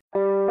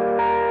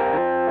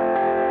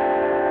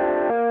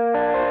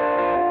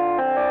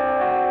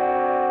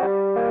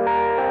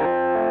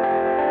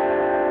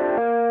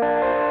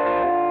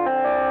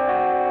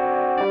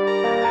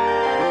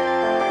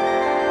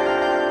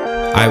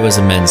 I was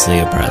immensely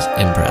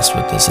impressed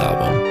with this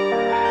album.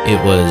 It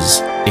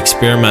was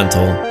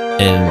experimental,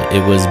 and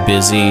it was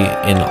busy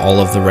in all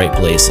of the right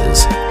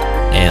places,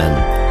 and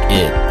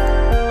it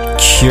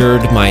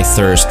cured my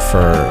thirst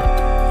for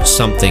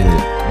something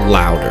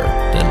louder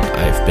than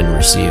I've been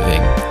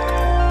receiving.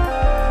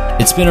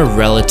 It's been a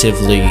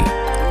relatively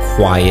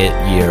quiet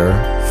year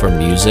for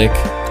music.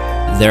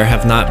 There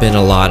have not been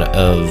a lot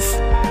of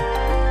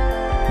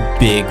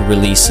big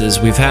releases.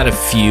 We've had a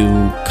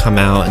few come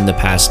out in the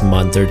past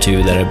month or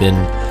two that have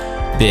been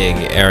big.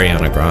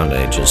 Ariana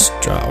Grande just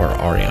dropped.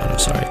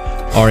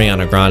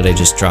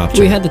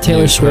 We had the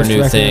Taylor Swift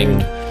new record.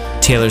 thing.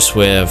 Taylor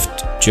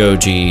Swift,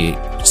 Joji,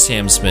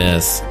 Sam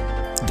Smith.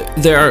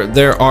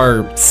 There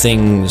are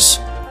things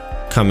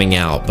coming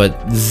out, but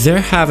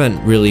there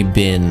haven't really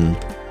been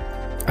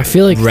I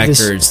feel like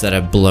records that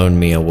have blown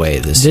me away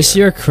this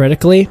year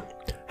critically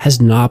has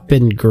not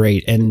been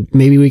great, and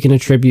maybe we can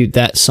attribute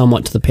that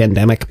somewhat to the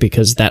pandemic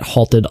because that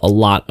halted a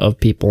lot of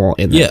people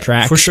in their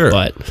tracks. For sure.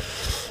 But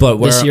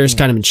this year's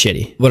kind of been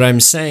shitty. What I'm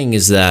saying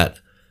is that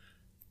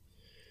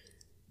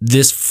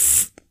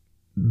this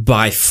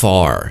by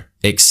far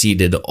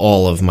exceeded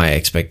all of my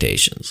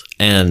expectations,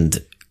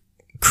 and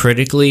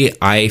critically,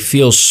 I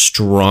feel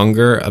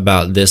stronger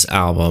about this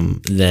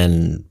album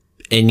than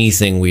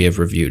anything we have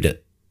reviewed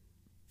it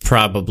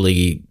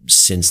probably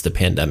since the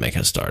pandemic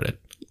has started.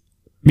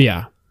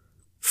 Yeah.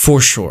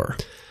 For sure.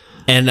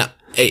 And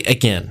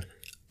again,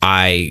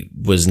 I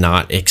was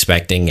not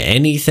expecting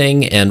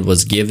anything and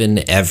was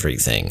given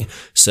everything.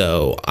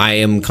 So I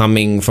am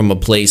coming from a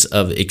place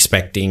of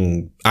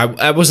expecting...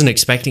 I wasn't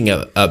expecting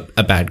a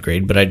bad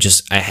grade, but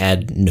I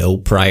had no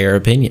prior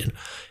opinion.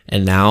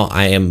 And now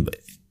I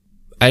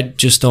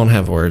just don't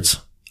have words.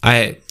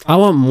 I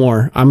want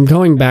more. I'm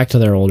going back to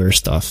their older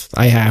stuff.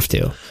 I have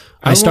to.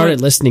 I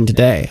started listening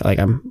today.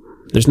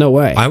 There's no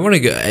way. I want to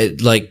go,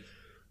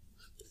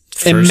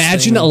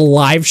 imagine a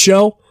live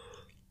show.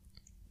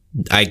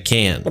 I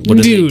can. What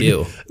do they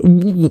do?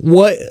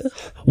 What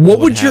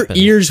would your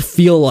ears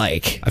feel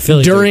like? I feel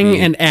like during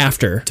and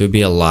after. There would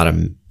be a lot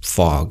of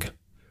fog.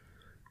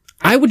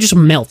 I would just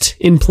melt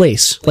in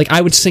place.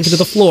 I would sink into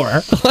the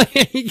floor.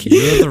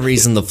 You're the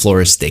reason the floor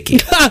is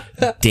sticky.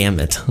 Damn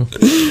it.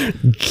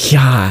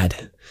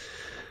 God.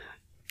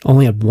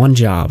 Only had one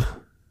job.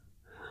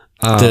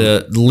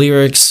 The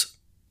lyrics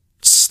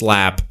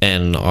slap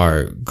and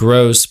are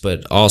gross,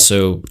 but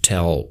also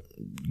tell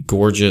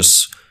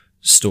gorgeous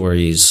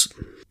stories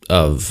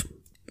of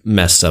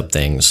messed up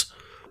things.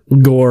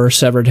 Gore,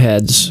 severed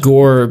heads,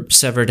 devils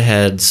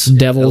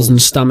and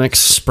stomachs,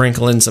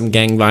 sprinkle in some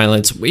gang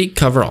violence. We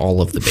cover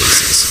all of the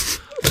bases.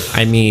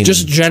 I mean,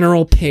 just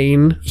general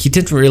pain. He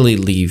didn't really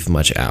leave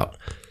much out.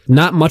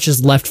 Not much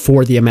is left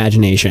for the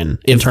imagination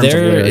in terms of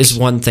lyrics. There is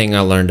one thing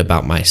I learned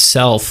about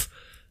myself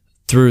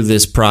through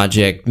this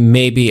project,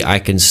 maybe I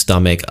can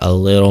stomach a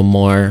little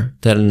more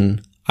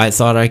than I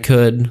thought I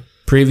could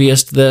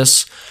previous to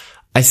this.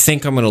 I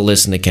think I'm going to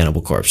listen to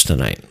Cannibal Corpse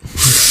tonight.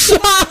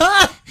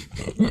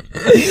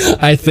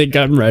 I think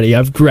I'm ready.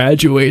 I've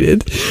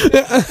graduated.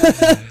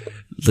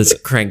 Let's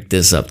crank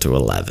this up to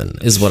 11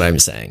 is what I'm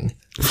saying.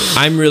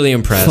 I'm really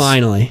impressed.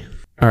 Finally.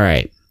 All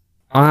right.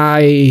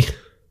 I,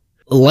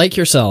 like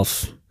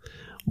yourself,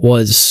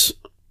 was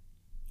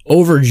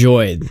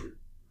overjoyed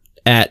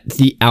at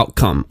the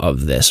outcome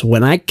of this.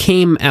 When I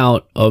came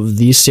out of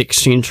these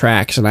 16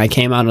 tracks and I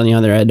came out on the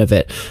other end of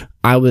it,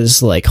 I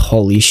was like,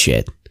 holy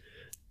shit.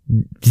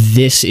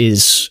 This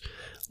is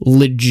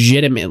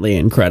legitimately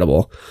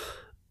incredible.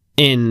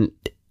 In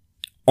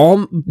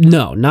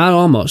not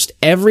almost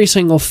every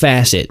single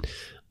facet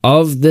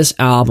of this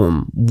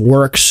album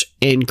works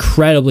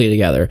incredibly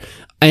together.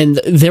 And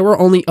there were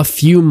only a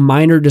few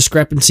minor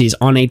discrepancies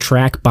on a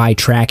track by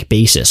track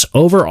basis.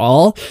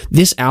 Overall,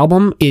 this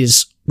album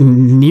is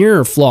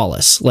near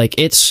flawless.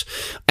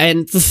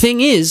 And the thing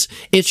is,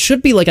 it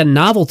should be like a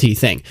novelty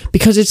thing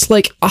because it's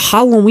like a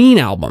Halloween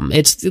album.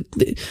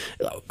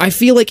 I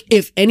feel like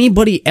if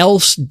anybody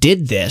else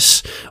did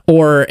this,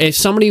 or if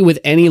somebody with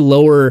any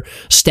lower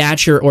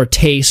stature or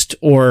taste,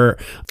 or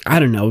I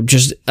don't know,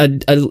 just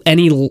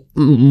any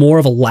more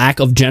of a lack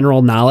of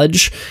general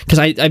knowledge, because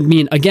I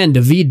mean, again,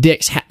 Daveed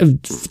Diggs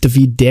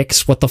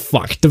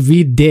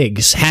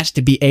has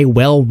to be a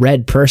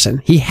well-read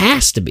person. He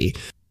has to be.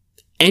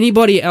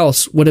 Anybody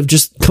else would have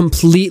just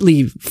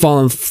completely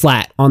fallen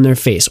flat on their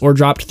face or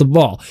dropped the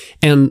ball.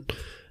 And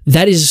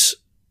that is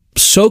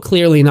so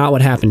clearly not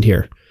what happened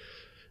here.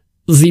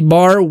 The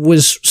bar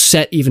was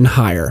set even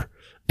higher.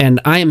 And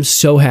I am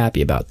so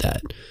happy about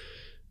that.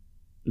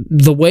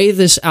 The way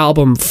this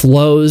album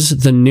flows,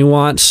 the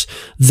nuance,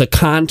 the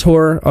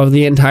contour of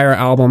the entire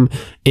album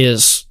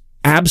is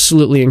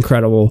absolutely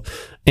incredible.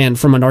 And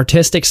from an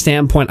artistic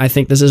standpoint, I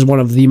think this is one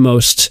of the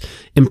most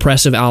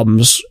impressive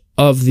albums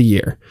of the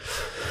year.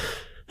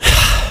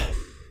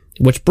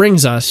 Which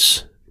brings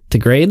us to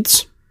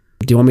grades.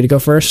 Do you want me to go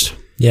first?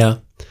 Yeah.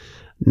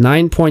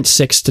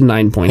 9.6 to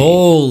 9.8.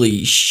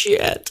 Holy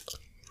shit.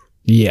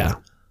 Yeah.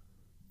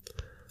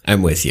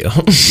 I'm with you.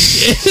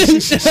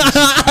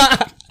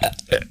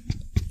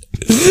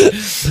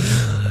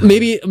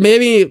 maybe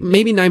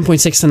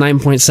 9.6 to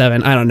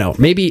 9.7. I don't know.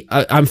 Maybe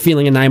I'm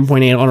feeling a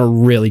 9.8 on a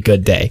really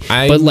good day.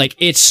 But like,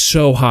 it's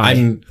so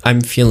high.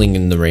 I'm feeling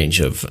in the range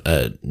of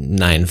a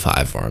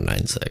 9.5 or a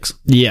 9.6.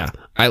 Yeah.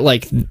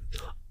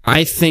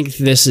 I think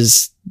this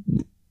is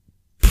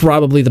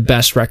probably the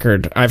best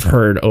record I've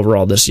heard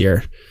overall this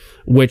year,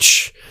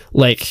 which,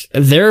 like,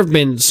 there have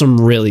been some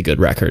really good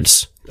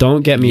records.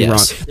 Don't get me wrong.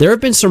 There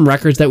have been some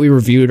records that we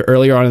reviewed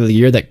earlier on in the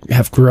year that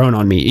have grown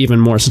on me even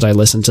more since I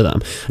listened to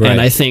them. Right. And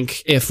I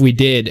think if we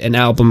did an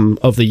album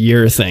of the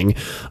year thing,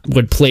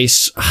 would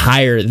place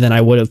higher than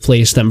I would have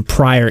placed them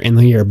prior in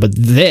the year. But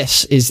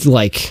this is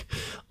like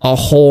a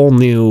whole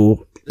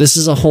new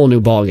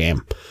ball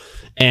game.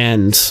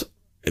 And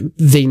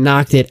they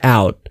knocked it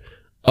out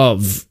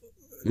of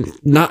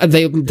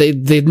they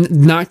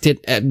knocked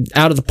it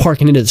out of the park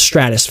and into the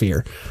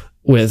stratosphere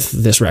with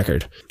this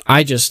record.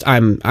 I'm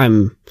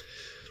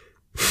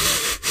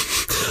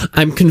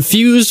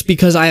confused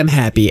because I am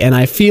happy, and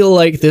I feel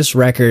like this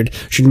record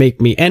should make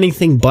me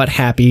anything but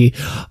happy,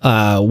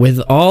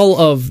 with all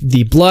of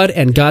the blood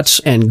and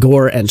guts and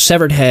gore and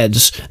severed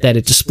heads that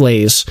it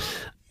displays.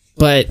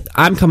 But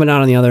I'm coming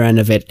out on the other end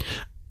of it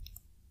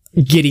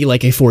giddy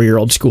like a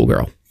 4-year-old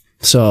schoolgirl.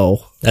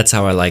 So that's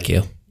how I like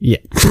you. Yeah.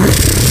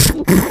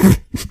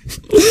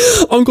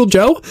 Uncle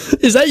Joe,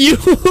 is that you?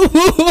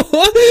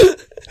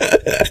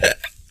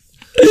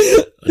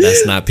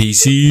 That's not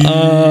PC.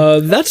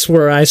 That's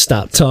where I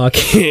stopped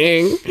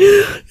talking.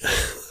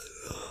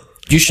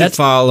 You should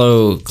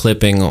follow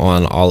Clipping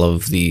on all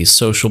of the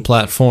social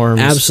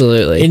platforms.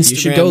 Absolutely. Instagram you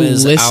should go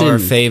is listen. Our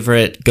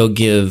favorite. Go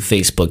give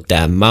Facebook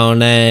that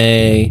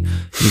money.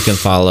 You can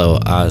follow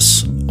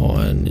us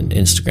on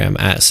Instagram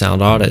at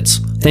Sound Audits.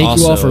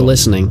 Thank you all for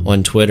listening.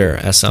 On Twitter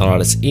at Sound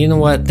Audits. You know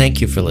what? Thank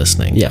you for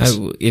listening. Yes.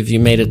 If you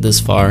made it this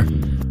far,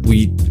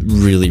 we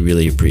really,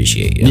 really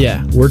appreciate you.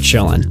 Yeah, we're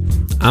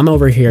chilling. I'm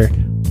over here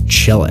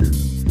chilling.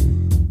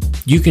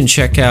 You can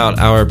check out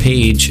our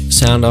page,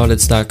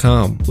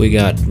 soundaudits.com. We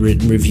got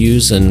written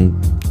reviews and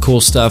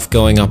cool stuff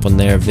going up on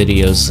there,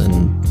 videos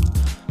and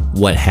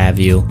what have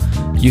you.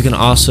 You can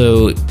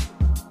also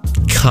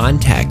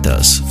contact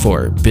us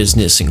for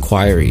business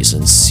inquiries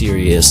and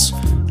serious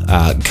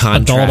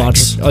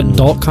contracts.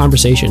 Adult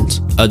conversations.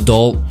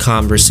 Adult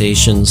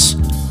conversations.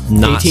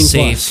 Not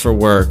safe plus. For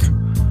work.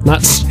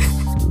 Not...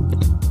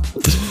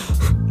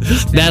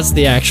 That's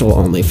the actual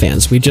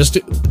OnlyFans. We just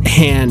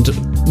hand,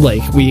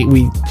 like, we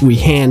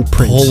hand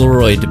print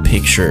Polaroid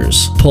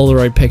pictures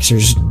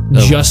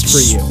just for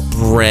you.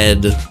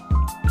 Spread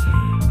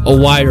a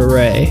wide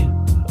array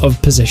of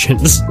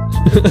positions.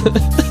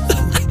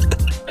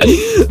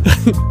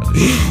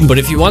 But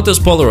if you want those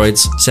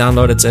Polaroids,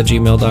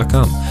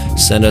 soundaudits@gmail.com.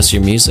 Send us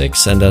your music,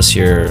 send us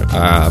your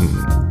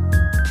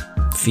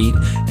feet,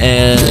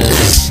 and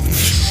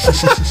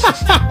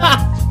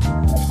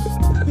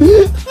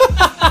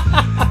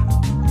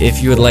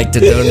if you would like to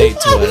donate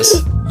to us,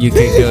 you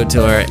can go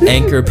to our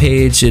Anchor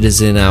page. It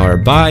is in our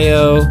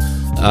bio,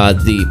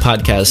 the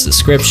podcast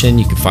description.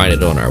 You can find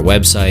it on our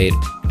website,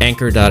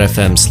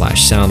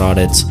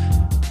 anchor.fm/soundaudits.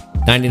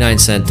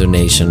 99-cent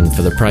donation.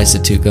 For the price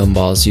of 2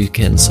 gumballs, you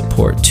can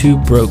support 2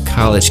 broke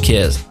college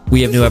kids.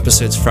 We have new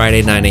episodes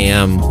Friday, 9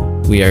 a.m.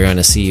 We are going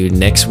to see you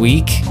next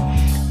week.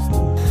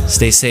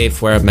 Stay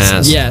safe, wear a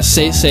mask. Yeah,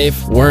 stay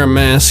safe, wear a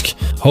mask.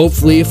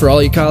 Hopefully, for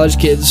all you college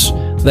kids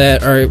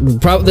that are...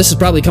 this is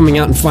probably coming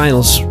out in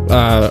finals,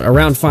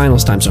 around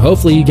finals time. So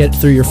hopefully you get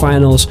through your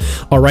finals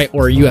all right,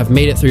 or you have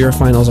made it through your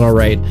finals all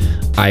right.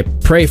 I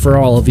pray for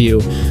all of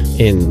you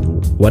in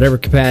whatever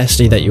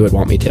capacity that you would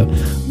want me to.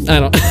 I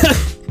don't...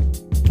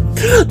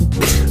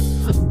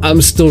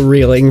 I'm still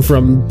reeling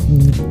from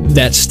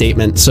that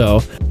statement. So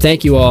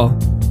thank you all.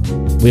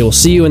 We will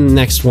see you in the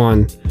next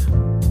one.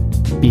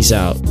 Peace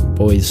out,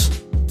 boys.